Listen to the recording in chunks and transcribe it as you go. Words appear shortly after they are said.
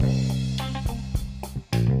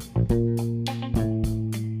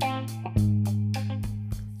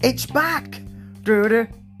It's back! It's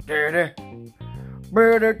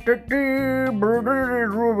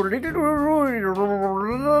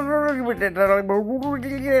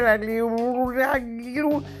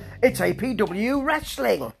APW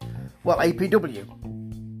Wrestling. Well, APW.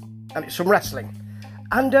 And it's some wrestling.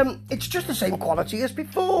 And it's just the same quality as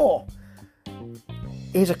before.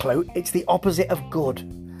 Here's a clue. It's the opposite of good.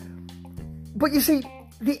 But you see,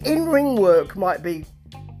 the in-ring work might be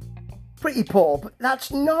pretty poor, but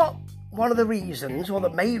that's not one of the reasons, or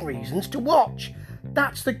the main reasons, to watch.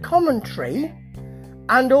 That's the commentary,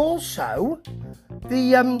 and also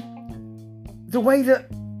the way that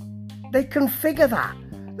they configure that.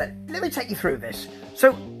 Let me take you through this.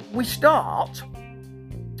 So we start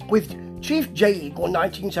with Chief Jay Eagle,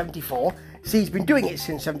 1974. See, he's been doing it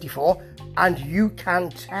since 74, and you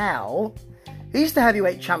can tell he's the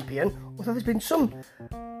heavyweight champion. Although there's been some,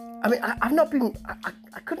 I mean,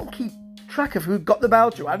 I couldn't keep track of who got the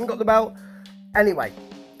belt, who hadn't got the belt. Anyway,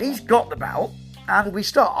 he's got the belt, and we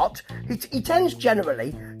start. He tends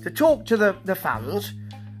generally to talk to the fans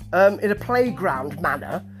in a playground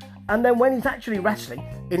manner, and then when he's actually wrestling,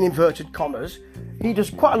 in inverted commas, he does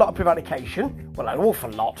quite a lot of prevarication, well, an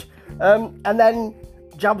awful lot, and then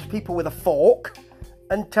jabs people with a fork,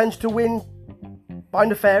 and tends to win by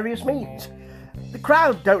nefarious means. The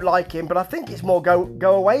crowd don't like him, but I think it's more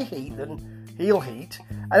go away heat than heel heat.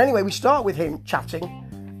 And anyway, we start with him chatting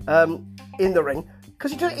in the ring,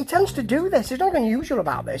 because he tends to do this. There's nothing unusual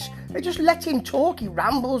about this. They just let him talk, he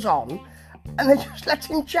rambles on, and they just let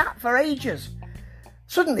him chat for ages.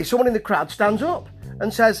 Suddenly, someone in the crowd stands up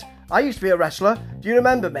and says, "I used to be a wrestler, do you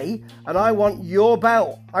remember me? And I want your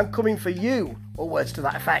belt, I'm coming for you," or words to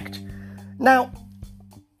that effect. Now,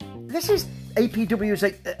 this is APW's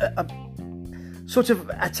a sort of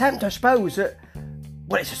attempt, I suppose, at,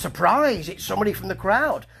 well, it's a surprise, it's somebody from the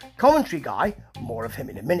crowd. Commentary guy, more of him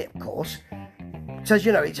in a minute, of course, says,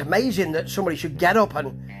 you know, it's amazing that somebody should get up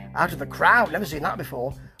and out of the crowd, never seen that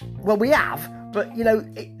before. Well, we have, but, you know,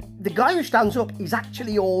 the guy who stands up is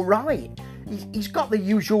actually all right. He's got the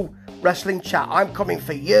usual wrestling chat, "I'm coming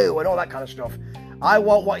for you," and all that kind of stuff. "I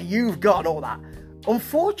want what you've got," and all that.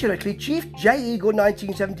 Unfortunately, Chief Jay Eagle,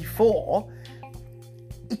 1974,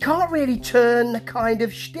 he can't really turn the kind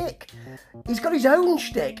of shtick. He's got his own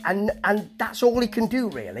shtick, and that's all he can do,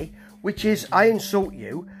 really, which is, "I insult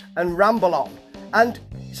you," and ramble on. And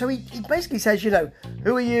so he basically says, you know,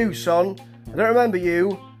 "Who are you, son? I don't remember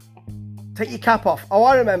you. Take your cap off. Oh,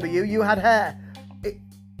 I remember you. You had hair."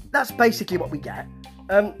 That's basically what we get.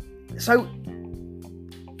 So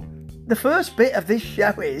the first bit of this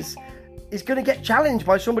show is going to get challenged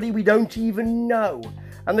by somebody we don't even know,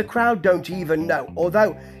 and the crowd don't even know,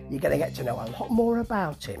 although you're going to get to know a lot more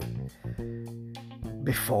about him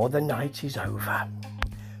before the night is over.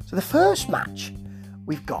 So the first match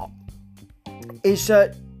we've got is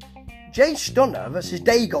Jay Stunner versus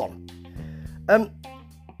Dagon.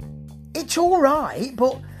 It's all right,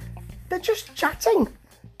 but they're just chatting.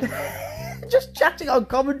 Just chatting on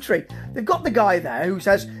commentary. They've got the guy there who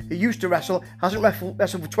says he used to wrestle, hasn't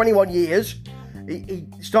wrestled for 21 years. He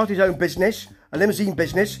started his own business, a limousine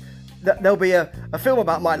business. There'll be a film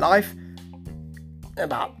about my life. Don't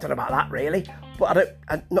know about that, really. But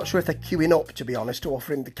I'm not sure if they're queuing up, to be honest, to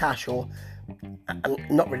offer him the cash, or I'm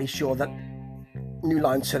not really sure that New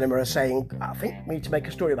Line Cinema are saying, "I think we need to make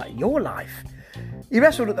a story about your life." He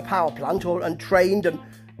wrestled at the power plant and trained and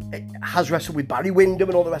has wrestled with Barry Windham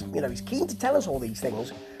and all the rest. You know, he's keen to tell us all these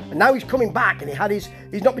things. And now he's coming back, and he's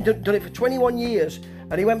not been done it for 21 years.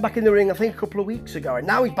 And he went back in the ring, I think, a couple of weeks ago. And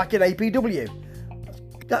now he's back in APW.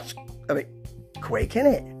 That's a bit quick,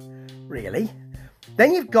 isn't it? Really?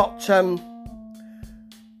 Then you've got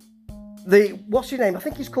what's his name? I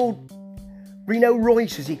think he's called Reno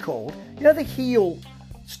Royce, is he called? You know, the heel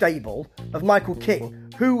stable of Michael King,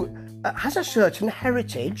 who has a certain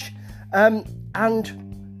heritage, and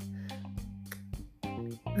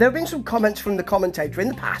there have been some comments from the commentator in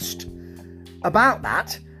the past about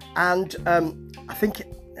that, and I think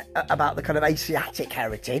about the kind of Asiatic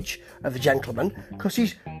heritage of the gentleman, because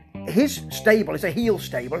his stable is a heel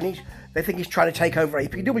stable, and they think he's trying to take over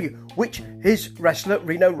APW, which his wrestler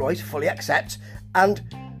Reno Royce fully accepts. And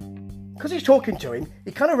because he's talking to him,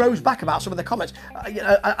 he kind of rose back about some of the comments.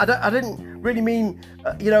 I didn't really mean,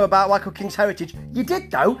 about Michael King's heritage. You did,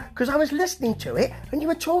 though, because I was listening to it, and you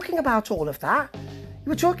were talking about all of that. You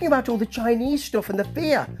were talking about all the Chinese stuff and the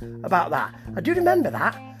fear about that. I do remember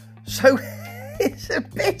that. So it's a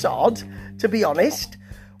bit odd, to be honest.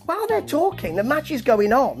 While they're talking, the match is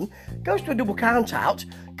going on, goes to a double count out.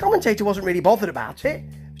 Commentator wasn't really bothered about it.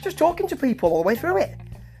 He was just talking to people all the way through it.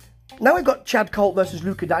 Now we've got Chad Colt versus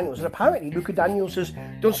Luca Daniels, and apparently Luca Daniels has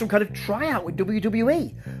done some kind of tryout with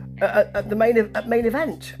WWE at the main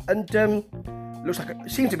event, and looks like it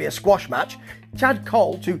seems to be a squash match. Chad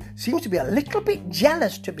Colt, who seems to be a little bit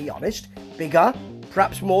jealous, to be honest, bigger,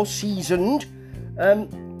 perhaps more seasoned.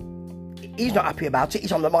 He's not happy about it.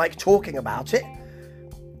 He's on the mic talking about it.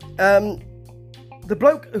 The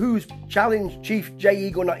bloke who's challenged Chief Jay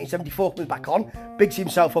Eagle 1974 comes back on, bigs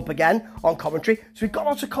himself up again on commentary. So we've got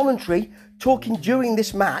lots of commentary talking during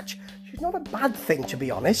this match, which is not a bad thing, to be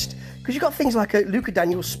honest, because you've got things like a Luca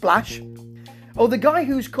Daniels splash. Oh, the guy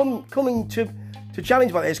who's coming to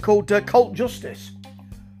challenge by this is called Colt Justice.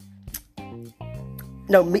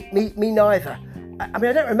 No, me neither. I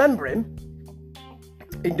mean, I don't remember him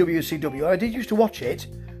in WCW. I did used to watch it,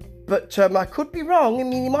 but I could be wrong. I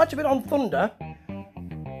mean, he might have been on Thunder.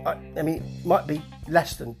 I mean, it might be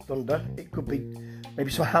less than Thunder. It could be maybe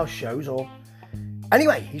some house shows or...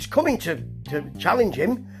 Anyway, he's coming to challenge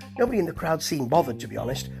him. Nobody in the crowd seemed bothered, to be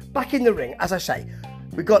honest. Back in the ring, as I say,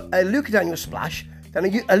 we've got a Luca Daniels splash,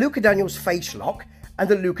 then a Luca Daniels face lock, and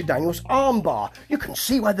a Luca Daniels armbar. You can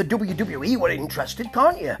see why the WWE were interested,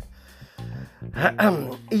 can't you?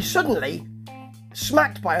 He's suddenly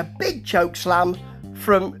smacked by a big choke slam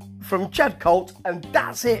from Chad Colt, and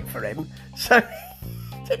that's it for him. So it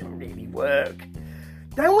didn't really work.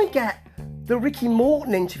 Then we get the Ricky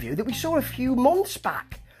Morton interview that we saw a few months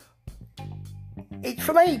back. It's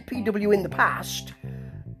from APW in the past.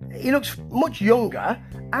 He looks much younger,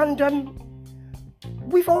 and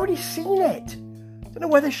we've already seen it. Don't know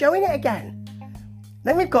why they're showing it again.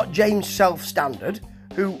 Then we've got James Self-Standard,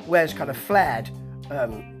 who wears kind of flared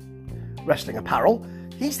wrestling apparel.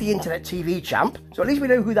 He's the Internet TV champ, so at least we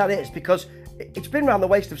know who that is, because it's been around the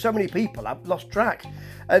waist of so many people, I've lost track.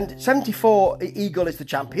 And 74 Eagle is the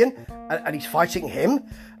champion, and he's fighting him.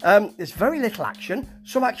 There's very little action,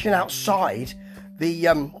 some action outside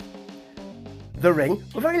the ring,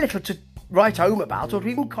 but very little to write home about or to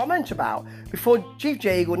even comment about before Chief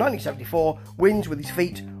Jay Eagle 1974 wins with his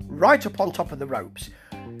feet right up on top of the ropes.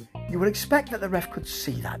 You would expect that the ref could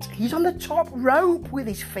see that. He's on the top rope with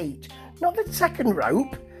his feet, not the second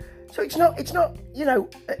rope. So it's not, you know,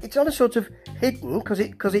 it's not a sort of hidden because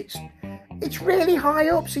it's really high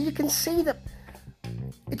up, so you can see that.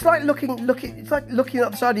 It's like looking at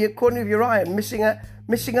the side of your corner of your eye and missing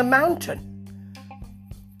a mountain.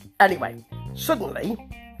 Anyway, suddenly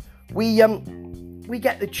we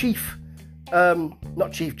get the chief,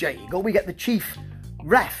 not Chief Jay Eagle, we get the chief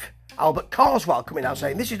ref, Albert Carswell, coming out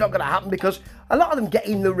saying this is not going to happen because a lot of them get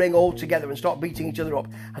in the ring all together and start beating each other up.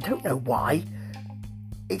 I don't know why.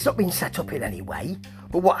 It's not been set up in any way,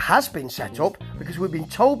 but what has been set up, because we've been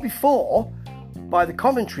told before by the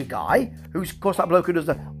commentary guy, who's of course that bloke who does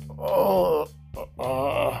the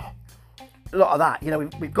a lot of that, you know,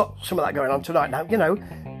 we've got some of that going on tonight. Now, you know,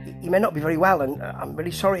 he may not be very well, and I'm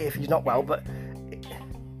really sorry if he's not well, but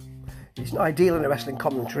it's not ideal in a wrestling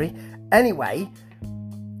commentary. Anyway,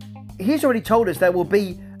 he's already told us there will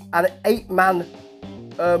be an 8-man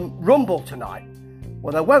rumble tonight.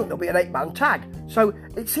 Well, there won't. There'll be an 8-man tag. So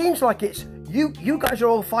it seems like it's you guys are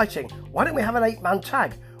all fighting. Why don't we have an 8-man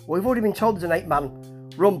tag? Well, we've already been told there's an 8-man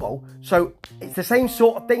rumble, so it's the same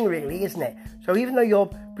sort of thing, really, isn't it? So even though you're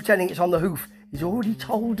pretending it's on the hoof, he's already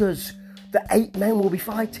told us that 8 men will be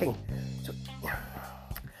fighting. So,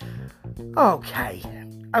 okay,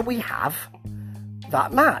 and we have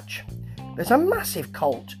that match. There's a massive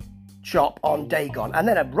Colt chop on Dagon, and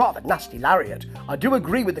then a rather nasty lariat. I do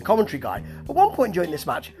agree with the commentary guy. At one point during this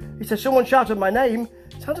match, he says, someone shouted my name.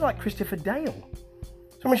 It sounded like Christopher Dale.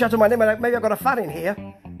 Someone shouted my name, maybe I've got a fan in here.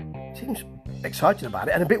 Seems excited about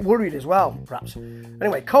it, and a bit worried as well, perhaps.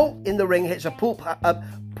 Anyway, Colt in the ring hits a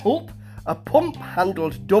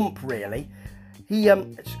pump-handled dump, really.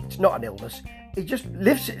 It's not an illness. He just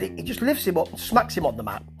lifts him up and smacks him on the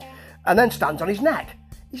mat, and then stands on his neck.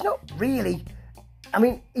 He's not really... I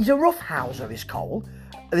mean, he's a roughhouser, this Colt,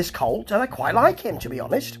 and I quite like him, to be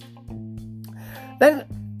honest. Then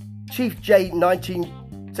Chief Jay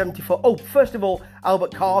 1974. Oh, first of all,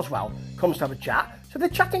 Albert Carswell comes to have a chat. So they're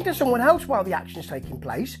chatting to someone else while the action's taking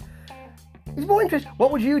place. He's more interested.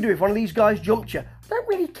 What would you do if one of these guys jumped you? I don't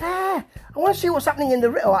really care. I want to see what's happening in the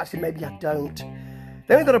ring. Oh, actually, maybe I don't.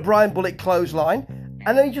 Then we've got a Brian Bullock clothesline,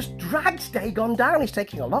 and then he just drags Dagon down. He's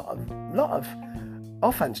taking a lot of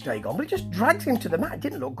offense, Dagon, but he just drags him to the mat. It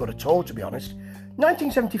didn't look good at all, to be honest.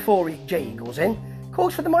 1974, Jay Eagle's in,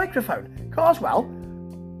 calls for the microphone. Carswell,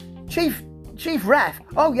 chief ref.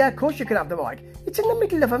 Oh yeah, of course you can have the mic. It's in the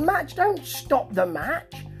middle of a match. Don't stop the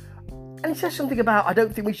match. And he says something about, I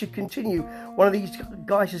don't think we should continue. One of these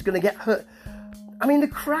guys is going to get hurt. I mean, the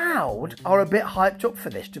crowd are a bit hyped up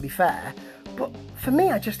for this, to be fair. But for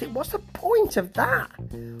me, I just think, what's the point of that?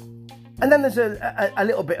 And then there's a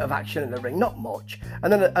little bit of action in the ring, not much.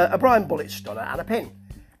 And then a Brian Bullet stunner and a pin.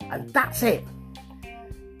 And that's it.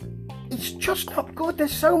 It's just not good.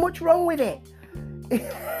 There's so much wrong with it.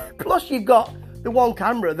 Plus, you've got the one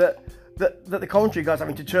camera that the commentary guy's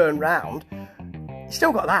having to turn round. You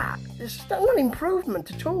still got that. There's still no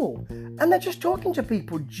improvement at all. And they're just talking to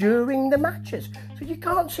people during the matches. So you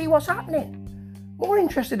can't see what's happening. More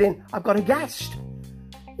interested in, I've got a guest.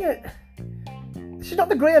 Yeah, this is not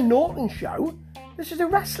the Graham Norton show. This is a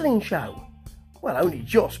wrestling show. Well, only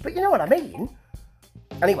just, but you know what I mean.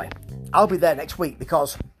 Anyway, I'll be there next week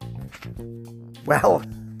because, well,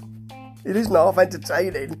 it isn't half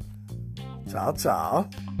entertaining. Ta-ta.